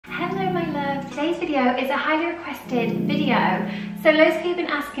Today's video is a highly requested video. So loads of people have been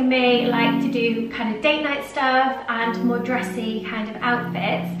asking me like to do kind of date night stuff and more dressy kind of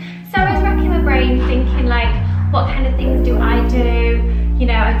outfits. So I was racking my brain thinking like, what kind of things do I do? You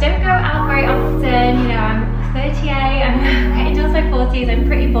know, I don't go out very often, you know, I'm 38, I'm getting into my 40s, I'm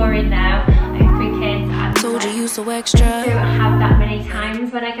pretty boring now. I have 3 kids. And told you so extra. I don't have that many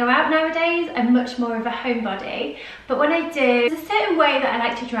times when I go out nowadays. I'm much more of a homebody. But when I do, there's a certain way that I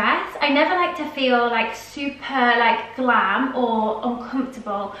like to dress. I never like to feel like super like glam or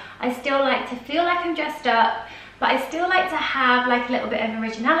uncomfortable. I still like to feel like I'm dressed up, but I still like to have like a little bit of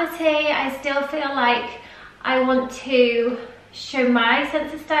originality. I still feel like I want to show my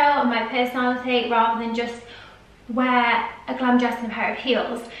sense of style and my personality rather than just wear a glam dress and a pair of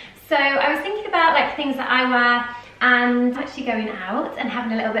heels. So I was thinking about like things that I wear, and I'm actually going out and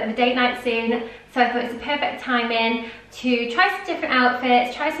having a little bit of a date night soon. So I thought it's a perfect timing to try some different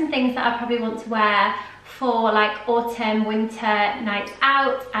outfits, try some things that I probably want to wear for like autumn, winter nights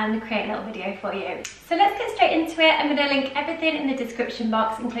out, and create a little video for you. So let's get straight into it. I'm going to link everything in the description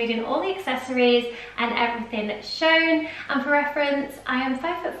box, including all the accessories and everything shown. And for reference, I am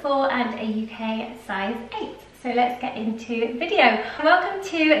 5'4" and a UK size 8. So let's get into the video. Welcome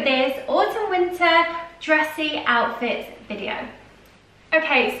to this autumn winter dressy outfits video.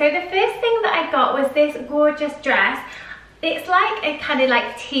 Okay, so the first thing that I got was this gorgeous dress. It's like a kind of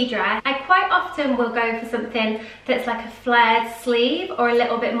like tea dress. I quite often will go for something that's like a flared sleeve or a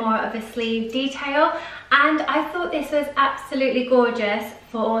little bit more of a sleeve detail, and I thought this was absolutely gorgeous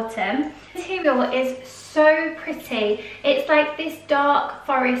for autumn. The material is so pretty. It's like this dark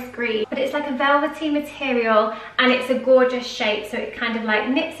forest green, but it's like a velvety material and it's a gorgeous shape, so it kind of like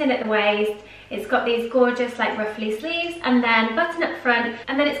nips in at the waist. It's got these gorgeous like ruffly sleeves and then button up front,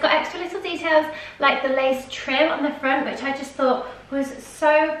 and then it's got extra little details like the lace trim on the front, which I just thought was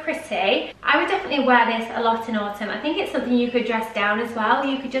so pretty. I would definitely wear this a lot in autumn. I think it's something you could dress down as well.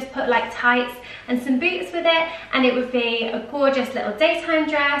 You could just put like tights and some boots with it and it would be a gorgeous little daytime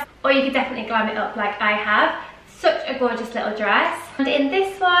dress, or you could definitely glam it up like I have. Such a gorgeous little dress. And in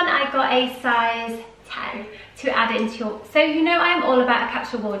this one I got a size 10 to add into your, so you know I'm all about a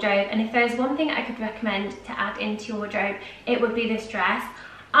capsule wardrobe, and if there's one thing I could recommend to add into your wardrobe, it would be this dress.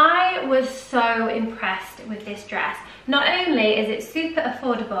 I was so impressed with this dress. Not only is it super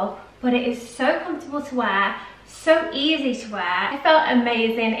affordable, but it is so comfortable to wear, so easy to wear. I felt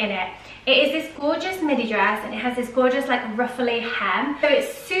amazing in it. It is this gorgeous midi dress and it has this gorgeous like ruffly hem. So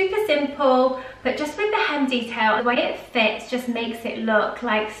it's super simple, but just with the hem detail, the way it fits just makes it look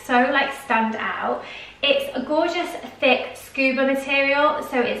like so like stand out. It's a gorgeous thick scuba material,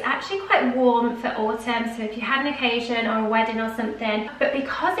 so it's actually quite warm for autumn, so if you had an occasion or a wedding or something. But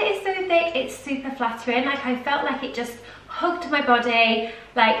because it is so thick, it's super flattering. Like I felt like it just hugged my body,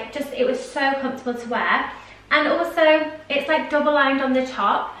 like just it was so comfortable to wear. And also it's like double lined on the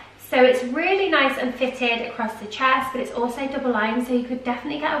top, so it's really nice and fitted across the chest, but it's also double lined, so you could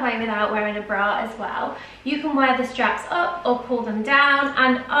definitely get away without wearing a bra as well. You can wear the straps up or pull them down,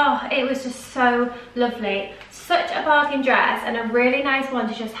 and oh, it was just so lovely. Such a bargain dress and a really nice one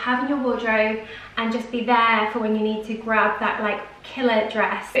to just have in your wardrobe and just be there for when you need to grab that like killer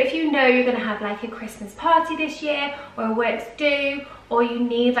dress. If you know you're gonna have like a Christmas party this year, or a work's due, or you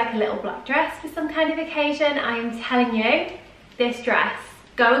need like a little black dress for some kind of occasion, I am telling you, this dress,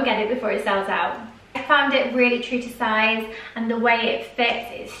 go and get it before it sells out. I found it really true to size, and the way it fits,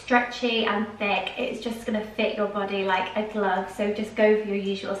 it's stretchy and thick. It's just gonna fit your body like a glove, so just go for your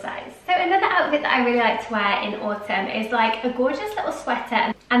usual size. So another outfit that I really like to wear in autumn is like a gorgeous little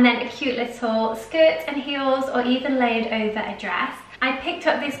sweater and then a cute little skirt and heels, or even layered over a dress. I picked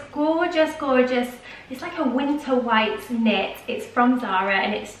up this gorgeous, it's like a winter white knit. It's from Zara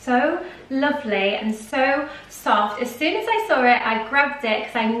and it's so lovely and so soft. As soon as I saw it, I grabbed it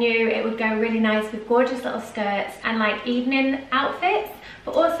because I knew it would go really nice with gorgeous little skirts and like evening outfits,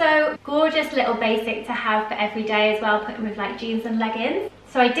 but also gorgeous little basic to have for every day as well, putting with like jeans and leggings.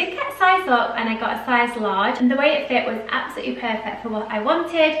 So I did get a size up and I got a size large, and the way it fit was absolutely perfect for what I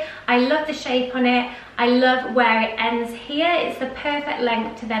wanted. I love the shape on it. I love where it ends here. It's the perfect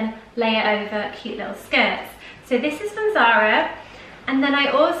length to then layer over cute little skirts. So this is from Zara. And then I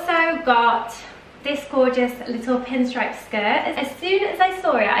also got this gorgeous little pinstripe skirt. As soon as I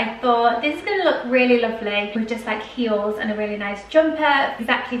saw it, I thought this is going to look really lovely with just like heels and a really nice jumper,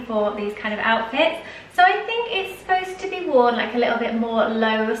 exactly for these kind of outfits. So I think it's supposed to be worn like a little bit more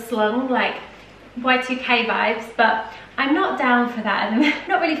low slung, like Y2K vibes, but I'm not down for that. I'm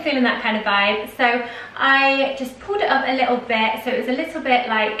not really feeling that kind of vibe. So I just pulled it up a little bit, so it was a little bit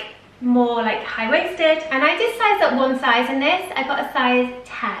like more like high-waisted, and I did size up one size in this. I got a size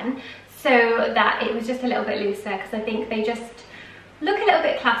 10. so that it was just a little bit looser, because I think they just look a little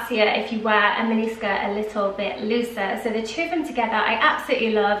bit classier if you wear a mini skirt a little bit looser. So the two of them together I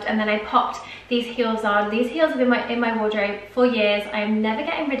absolutely loved, and then I popped these heels on. These heels have been in my wardrobe for years. I am never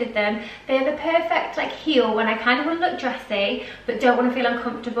getting rid of them. They're the perfect like heel when I kind of want to look dressy but don't want to feel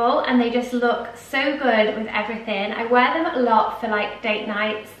uncomfortable, and they just look so good with everything. I wear them a lot for like date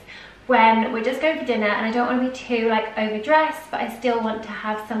nights, when we're just going for dinner and I don't want to be too like overdressed, but I still want to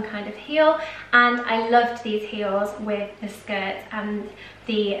have some kind of heel. And I loved these heels with the skirt and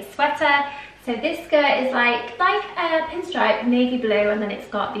the sweater. So this skirt is like a pinstripe navy blue, and then it's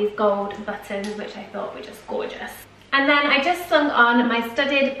got these gold buttons, which I thought were just gorgeous. And then I just slung on my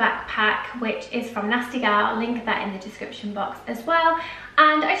studded backpack, which is from Nastygal. I'll link that in the description box as well.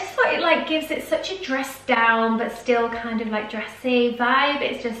 And I just thought it like gives it such a dressed down but still kind of like dressy vibe.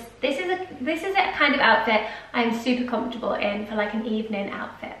 It's just, this is a kind of outfit I'm super comfortable in for like an evening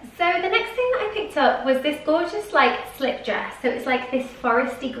outfit. So the next thing that I picked up was this gorgeous like slip dress. So it's like this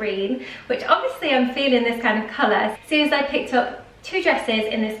foresty green, which obviously I'm feeling this kind of colour as soon as I picked up two dresses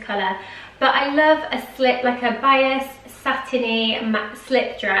in this colour. But I love a slip, like a bias satiny matte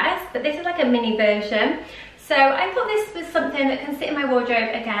slip dress, but this is like a mini version. So I thought this was something that can sit in my wardrobe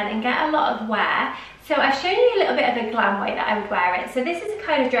again and get a lot of wear. So I've shown you a little bit of a glam way that I would wear it. So this is the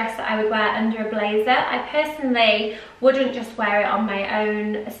kind of dress that I would wear under a blazer. I personally wouldn't just wear it on my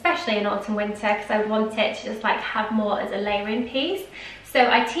own, especially in autumn winter, because I would want it to just like have more as a layering piece. So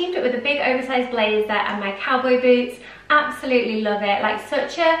I teamed it with a big oversized blazer and my cowboy boots. Absolutely love it. Like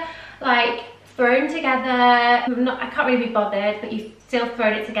such a like thrown together, I can't really be bothered, but you've still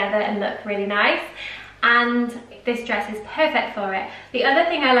thrown it together and look really nice. And this dress is perfect for it. The other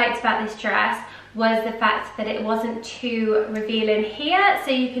thing I liked about this dress was the fact that it wasn't too revealing here,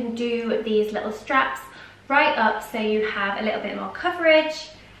 so you can do these little straps right up so you have a little bit more coverage,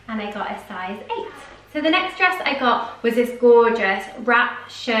 and I got a size 8. So the next dress I got was this gorgeous wrap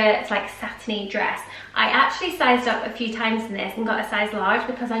shirt, like satiny dress. I actually sized up a few times in this and got a size large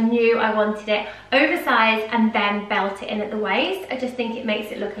because I knew I wanted it oversized and then belt it in at the waist. I just think it makes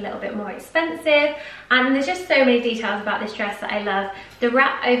it look a little bit more expensive. And there's just so many details about this dress that I love. The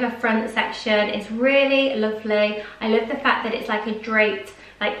wrap over front section is really lovely. I love the fact that it's like a draped,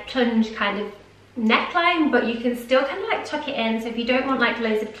 like plunge kind of neckline, but you can still kind of like tuck it in, so if you don't want like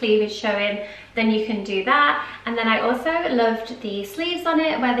loads of cleavage showing, then you can do that. And then I also loved the sleeves on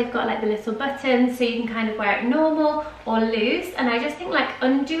it, where they've got like the little buttons, so you can kind of wear it normal or loose. And I just think like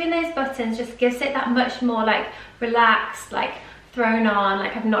undoing those buttons just gives it that much more like relaxed, like thrown on,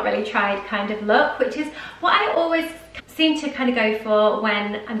 like I've not really tried kind of look, which is what I always seem to kind of go for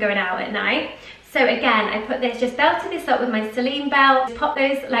when I'm going out at night. So again, I put this, just belted this up with my Celine belt, pop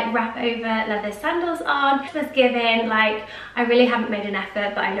those like wrap over leather sandals on. It was given like, I really haven't made an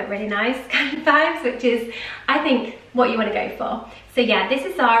effort, but I look really nice kind of vibes, which is, I think, what you want to go for. So yeah, this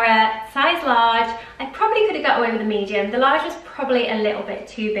is Zara, size large. I probably could have got away with a medium. The large was probably a little bit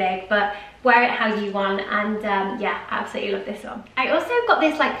too big, but wear it how you want. And yeah, absolutely love this one. I also got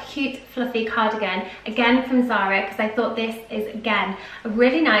this like cute fluffy cardigan, again from Zara, because I thought this is again a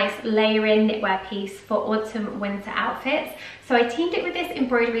really nice layering knitwear piece for autumn winter outfits. So I teamed it with this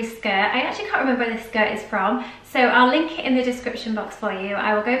embroidery skirt. I actually can't remember where this skirt is from, so I'll link it in the description box for you.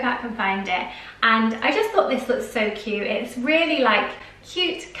 I will go back and find it. And I just thought this looked so cute. It's really like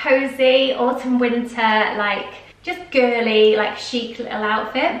cute, cozy, autumn winter, like just girly, like chic little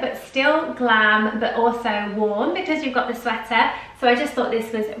outfit, but still glam, but also warm because you've got the sweater. So I just thought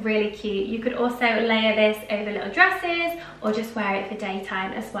this was really cute. You could also layer this over little dresses or just wear it for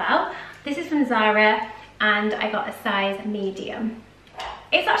daytime as well. This is from Zara and I got a size medium.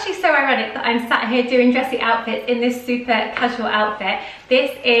 It's actually so ironic that I'm sat here doing dressy outfits in this super casual outfit. This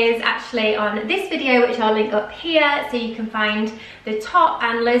is actually on this video, which I'll link up here, so you can find the top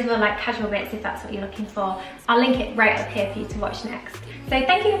and loads of like casual bits if that's what you're looking for. I'll link it right up here for you to watch next. So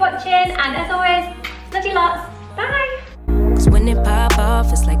thank you for watching, and as always, love you lots. Bye! 'Cause when it pop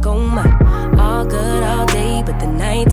off, it's like, oh my, all good all day, but the night